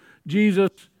baptized, Jesus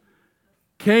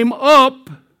came up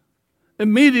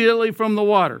immediately from the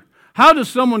water. How does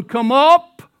someone come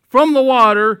up from the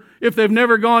water if they've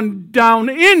never gone down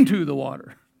into the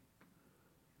water?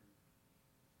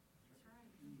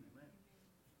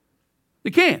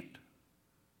 They can't.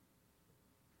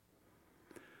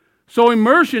 So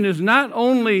immersion is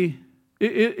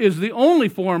the only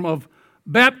form of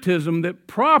baptism that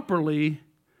properly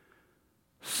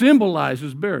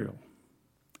symbolizes burial.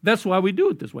 That's why we do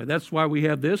it this way. That's why we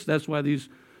have this. That's why these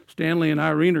Stanley and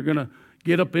Irene are going to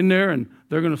get up in there and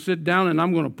they're going to sit down and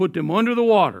I'm going to put them under the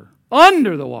water.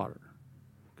 Under the water.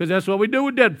 Because that's what we do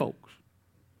with dead folks.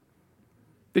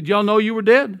 Did y'all know you were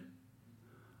dead?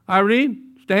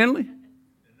 Irene? Stanley?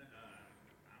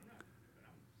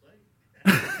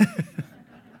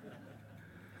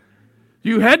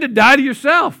 You had to die to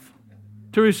yourself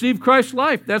to receive Christ's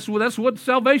life. That's what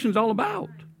salvation's all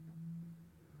about.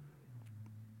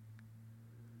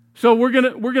 So we're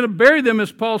gonna bury them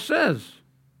as Paul says.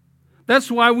 That's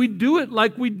why we do it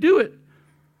like we do it.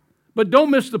 But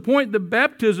don't miss the point that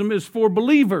baptism is for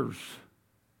believers.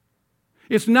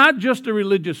 It's not just a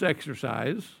religious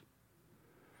exercise.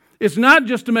 It's not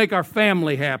just to make our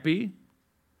family happy.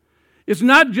 It's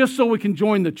not just so we can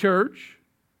join the church.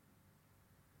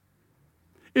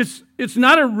 It's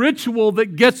not a ritual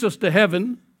that gets us to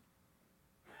heaven.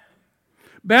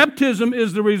 Baptism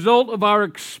is the result of our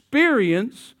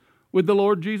experience with the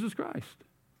Lord Jesus Christ.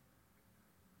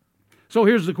 So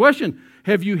here's the question.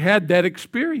 Have you had that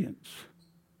experience?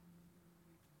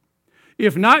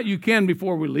 If not, you can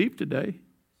before we leave today.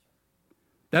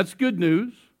 That's good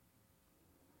news.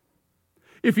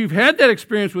 If you've had that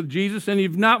experience with Jesus and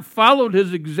you've not followed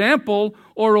his example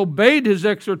or obeyed his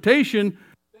exhortation,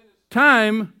 then it's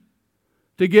time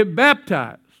to get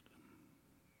baptized.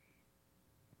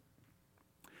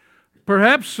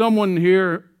 Perhaps someone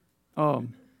here,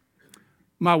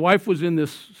 my wife was in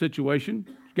this situation.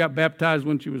 She got baptized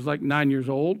when she was like 9 years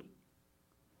old.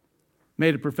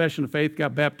 Made a profession of faith,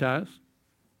 got baptized.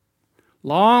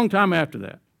 Long time after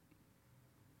that.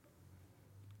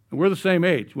 And we're the same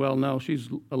age. Well, no, she's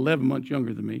 11 months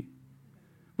younger than me.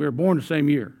 We were born the same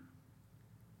year.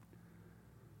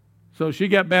 So she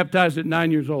got baptized at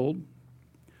 9 years old.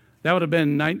 That would have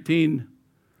been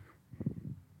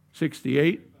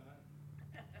 1968.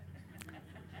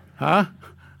 Huh?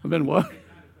 I've been what?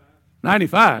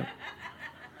 95.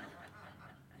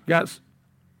 Got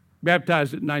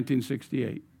baptized at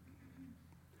 1968.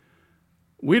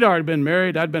 We'd already been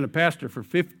married. I'd been a pastor for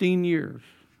 15 years,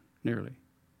 nearly.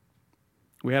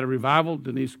 We had a revival.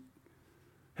 Denise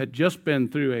had just been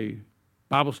through a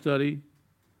Bible study,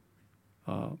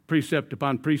 precept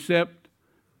upon precept,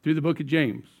 through the book of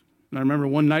James. And I remember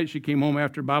one night she came home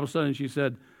after Bible study and she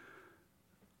said,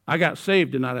 I got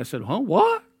saved tonight. I said, huh,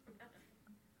 what?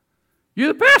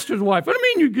 You're the pastor's wife. What do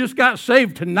you mean you just got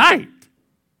saved tonight?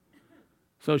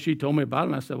 So she told me about it,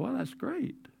 and I said, well, that's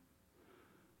great.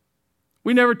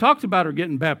 We never talked about her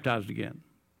getting baptized again.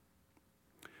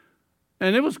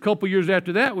 And it was a couple years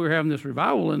after that, we were having this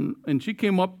revival, and she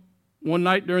came up one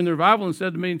night during the revival and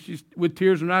said to me, and she's with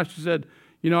tears in her eyes, she said,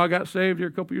 I got saved here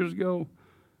a couple years ago,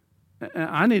 and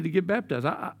I need to get baptized.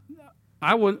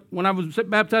 When I was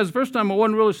baptized the first time, I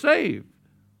wasn't really saved.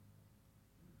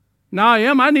 Now I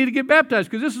am. I need to get baptized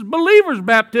because this is believers'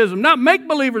 baptism, not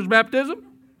make-believers' baptism.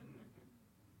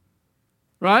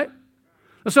 Right?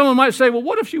 Now someone might say, well,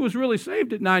 what if she was really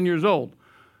saved at 9 years old?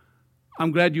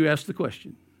 I'm glad you asked the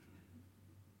question.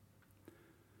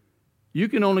 You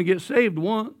can only get saved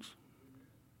once.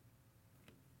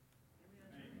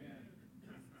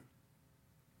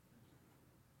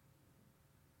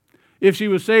 If she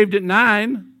was saved at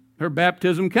 9, her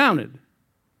baptism counted.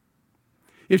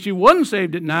 If she wasn't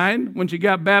saved at 9, when she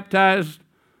got baptized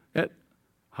at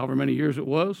however many years it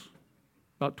was,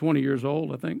 about 20 years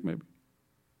old, I think, maybe.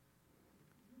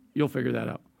 You'll figure that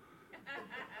out.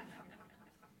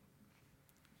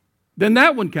 Then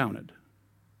that one counted.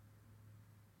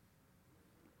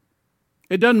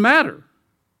 It doesn't matter.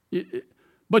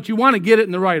 But you want to get it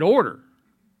in the right order.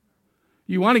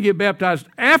 You want to get baptized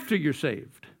after you're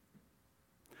saved.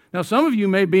 Now, some of you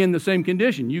may be in the same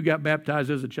condition. You got baptized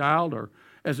as a child or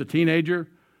as a teenager,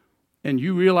 and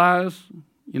you realize,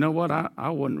 you know what, I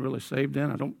wasn't really saved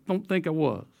then. I don't think I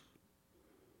was.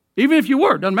 Even if you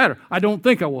were, it doesn't matter. I don't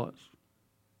think I was.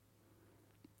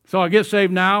 So I get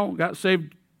saved now, got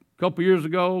saved a couple years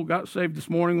ago, got saved this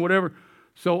morning, whatever.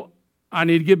 So I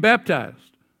need to get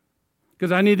baptized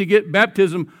because I need to get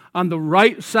baptism on the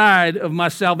right side of my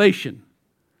salvation.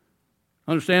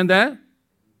 Understand that?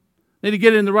 Need to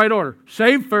get it in the right order.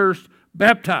 Saved first,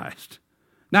 baptized.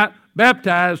 Not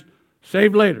baptized,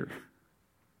 saved later.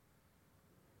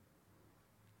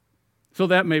 So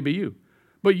that may be you.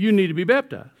 But you need to be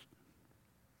baptized.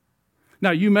 Now,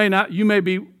 you may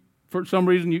be, for some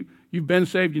reason, you've been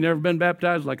saved, you've never been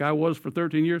baptized like I was for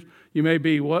 13 years. You may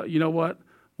be, you know what?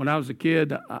 When I was a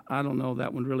kid, I don't know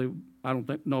that one really, I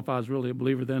don't know if I was really a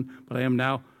believer then, but I am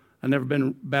now. I've never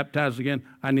been baptized again.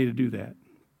 I need to do that.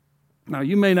 Now,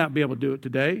 you may not be able to do it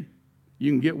today.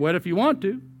 You can get wet if you want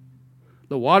to.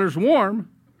 The water's warm,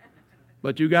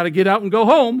 but you got to get out and go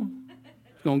home.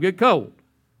 It's going to get cold.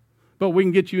 But we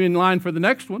can get you in line for the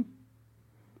next one.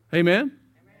 Amen?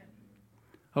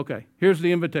 Okay, here's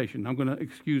the invitation. I'm going to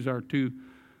excuse our two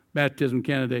baptism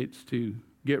candidates to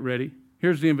get ready.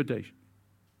 Here's the invitation.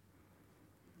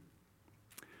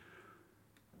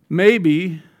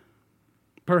 Maybe,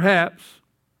 perhaps,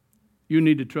 you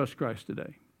need to trust Christ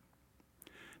today.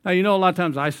 Now, a lot of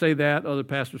times I say that, other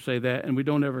pastors say that, and we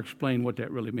don't ever explain what that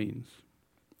really means.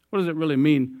 What does it really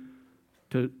mean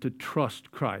to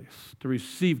trust Christ, to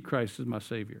receive Christ as my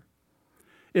Savior?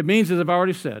 It means, as I've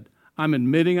already said, I'm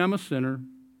admitting I'm a sinner.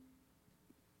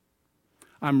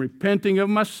 I'm repenting of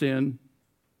my sin.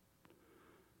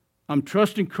 I'm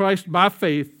trusting Christ by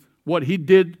faith, what He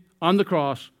did on the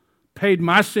cross, paid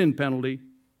my sin penalty,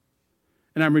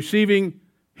 and I'm receiving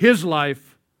His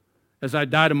life as I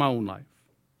died in my own life.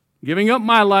 Giving up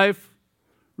my life,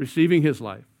 receiving His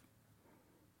life.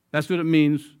 That's what it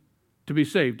means to be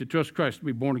saved, to trust Christ, to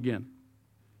be born again.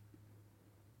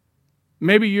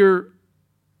 Maybe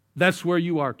that's where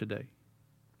you are today.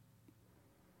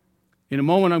 In a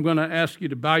moment, I'm going to ask you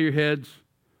to bow your heads,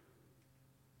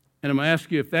 and I'm going to ask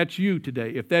you if that's you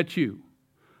today, if that's you.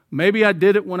 Maybe I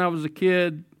did it when I was a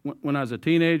kid, when I was a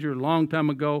teenager, a long time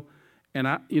ago, and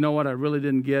I really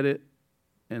didn't get it,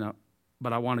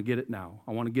 but I want to get it now.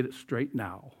 I want to get it straight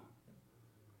now.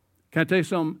 Can I tell you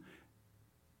something?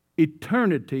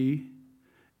 Eternity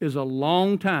is a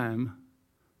long time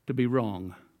to be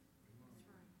wrong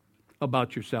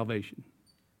about your salvation.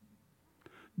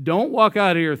 Don't walk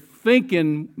out here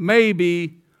thinking,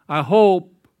 maybe, I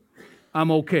hope,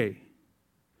 I'm okay.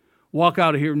 Walk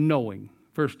out of here knowing.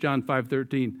 1 John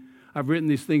 5:13, I've written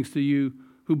these things to you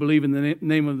who believe in the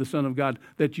name of the Son of God,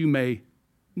 that you may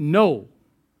know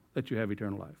that you have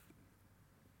eternal life.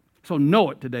 So know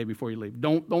it today before you leave.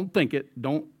 Don't think it.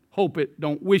 Don't hope it.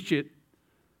 Don't wish it.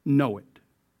 Know it.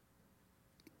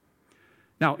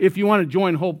 Now, if you want to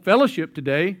join Hope Fellowship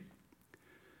today,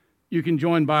 you can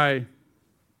join by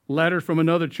letter from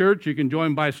another church. You can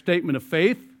join by statement of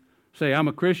faith. Say, I'm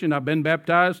a Christian. I've been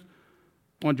baptized.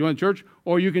 I want to join the church.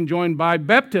 Or you can join by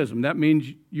baptism. That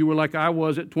means you were like I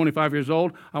was at 25 years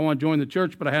old. I want to join the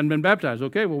church, but I hadn't been baptized.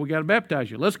 Okay, well, we got to baptize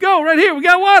you. Let's go right here. We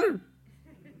got water.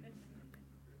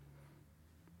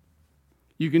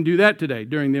 You can do that today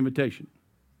during the invitation.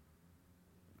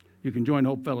 You can join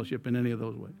Hope Fellowship in any of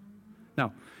those ways.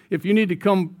 Now, if you need to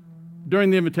come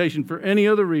during the invitation for any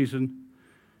other reason,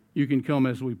 you can come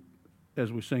as we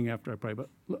sing after I pray. But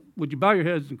would you bow your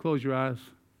heads and close your eyes?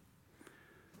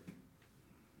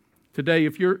 Today,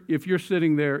 if you're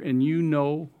sitting there and you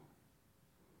know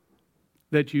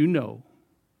that you're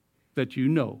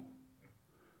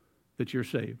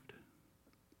saved.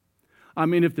 I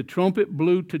mean, if the trumpet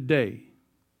blew today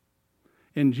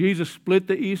and Jesus split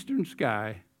the eastern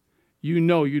sky, you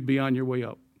know you'd be on your way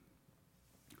up.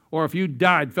 Or if you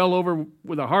died, fell over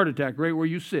with a heart attack right where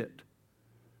you sit,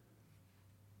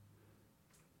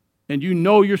 and you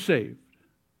know you're saved,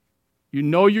 you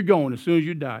know you're going as soon as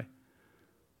you die,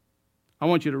 I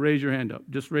want you to raise your hand up.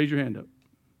 Just raise your hand up.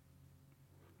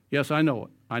 Yes, I know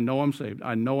it. I know I'm saved.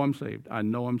 I know I'm saved. I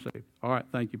know I'm saved. All right,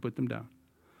 thank you. Put them down.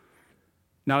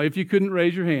 Now, if you couldn't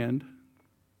raise your hand,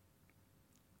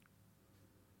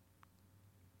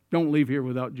 don't leave here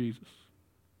without Jesus.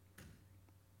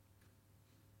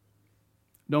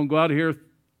 Don't go out of here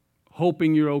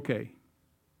hoping you're okay.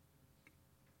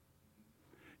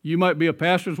 You might be a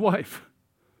pastor's wife.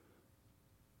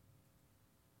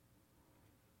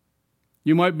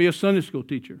 You might be a Sunday school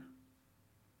teacher.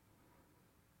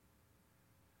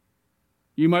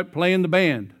 You might play in the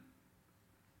band.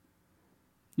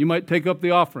 You might take up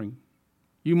the offering.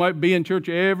 You might be in church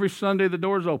every Sunday the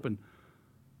door's open,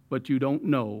 but you don't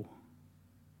know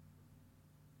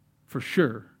for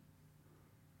sure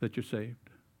that you're saved.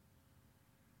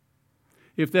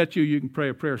 If that's you, you can pray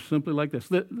a prayer simply like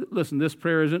this. Listen, this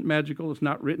prayer isn't magical. It's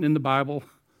not written in the Bible.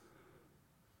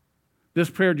 This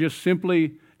prayer just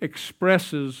simply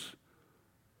expresses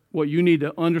what you need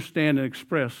to understand and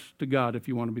express to God if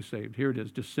you want to be saved. Here it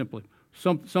is, just simply.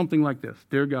 Something like this.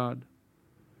 Dear God,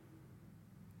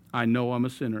 I know I'm a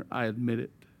sinner. I admit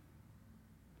it.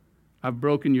 I've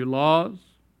broken your laws.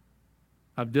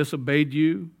 I've disobeyed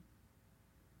you.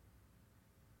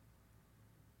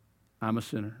 I'm a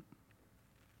sinner.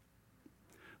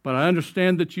 But I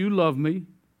understand that you love me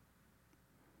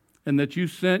and that you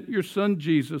sent your son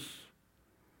Jesus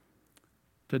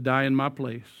to die in my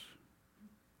place.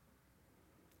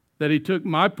 That he took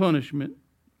my punishment,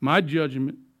 my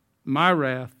judgment, my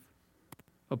wrath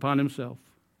upon himself.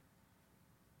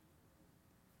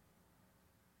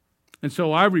 And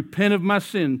so I repent of my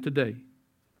sin today.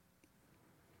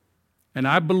 And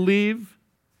I believe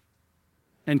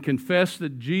and confess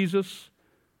that Jesus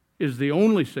is the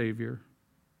only Savior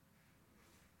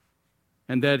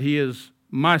and that he is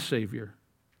my Savior.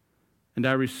 And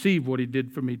I receive what he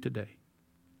did for me today.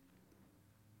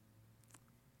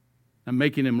 I'm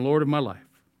making him Lord of my life.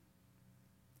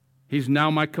 He's now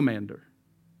my commander.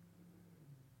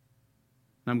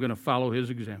 I'm going to follow his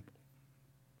example.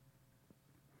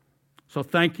 So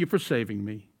thank you for saving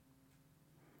me.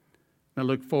 I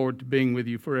look forward to being with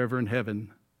you forever in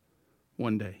heaven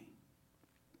one day.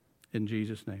 In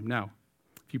Jesus' name. Now,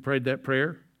 if you prayed that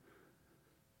prayer,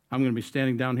 I'm going to be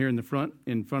standing down here in front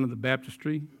of the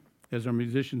baptistry as our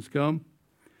musicians come.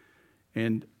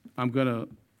 And I'm going to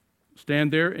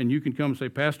stand there and you can come and say,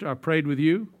 Pastor, I prayed with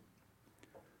you.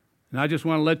 And I just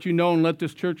want to let you know and let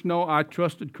this church know I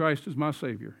trusted Christ as my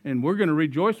Savior. And we're going to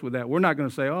rejoice with that. We're not going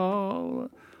to say,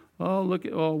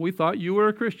 we thought you were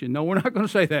a Christian. No, we're not going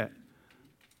to say that.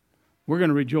 We're going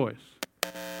to rejoice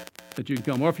that you can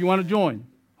come. Or if you want to join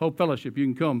Hope Fellowship, you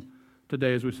can come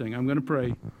today as we sing. I'm going to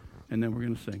pray, and then we're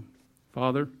going to sing.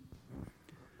 Father,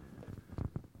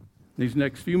 these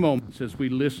next few moments as we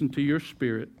listen to your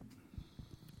Spirit,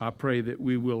 I pray that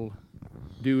we will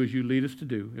do as you lead us to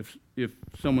do. If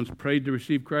someone's prayed to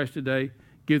receive Christ today,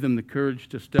 give them the courage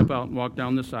to step out and walk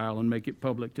down this aisle and make it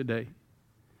public today.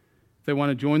 If they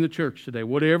want to join the church today,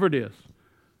 whatever it is,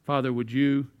 Father, would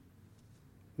you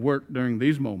work during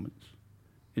these moments?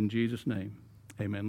 In Jesus' name, amen.